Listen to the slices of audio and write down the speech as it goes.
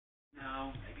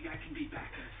Hey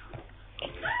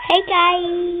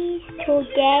guys,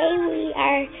 today we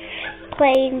are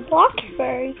playing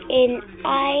Bloxburg and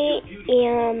I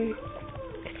am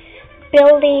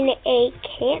building a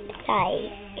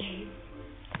campsite.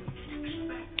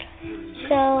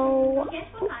 So,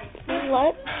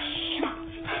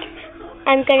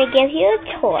 I'm going to give you a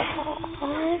tour.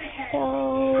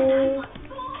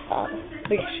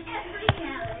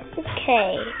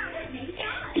 Okay.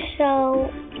 So,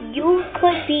 you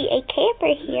could be a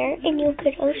camper here, and you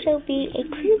could also be a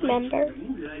crew member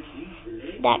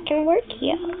that can work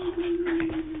here,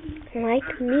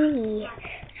 like me.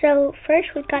 So,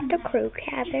 first we got the crew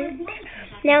cabin.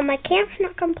 Now, my camp's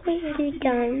not completely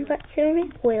done, but soon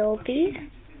it will be.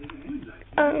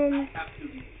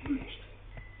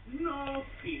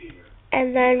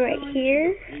 And then right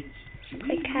here,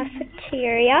 the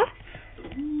cafeteria.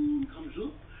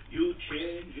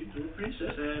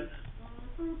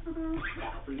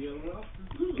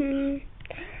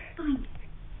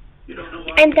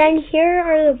 And then here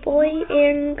are the boy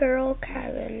and girl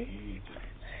cabins.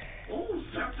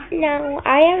 Now,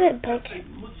 I haven't built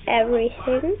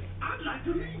everything,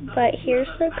 but here's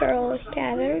the girls'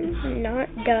 cabin, not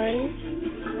done.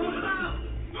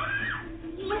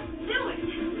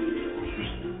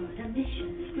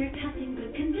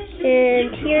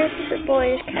 And here's the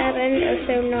boys' cabin,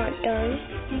 also not done.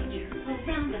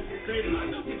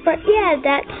 But yeah,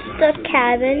 that's the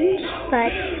cabins,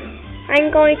 but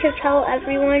I'm going to tell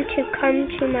everyone to come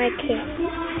to my camp.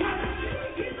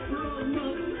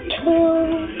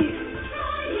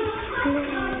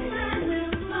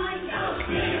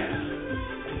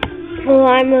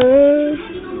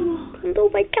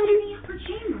 My camera.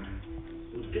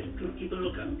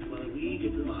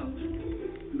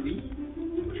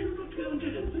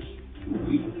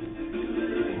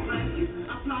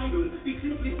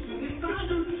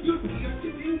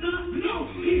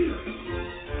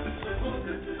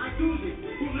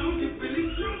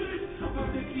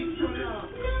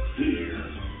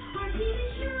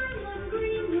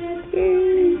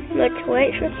 Let's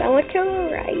wait for someone to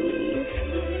arrive.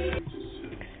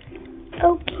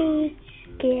 Okay,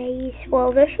 guys. Well,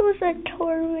 this was a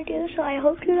tour video, so I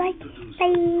hope you liked it.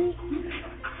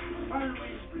 Bye.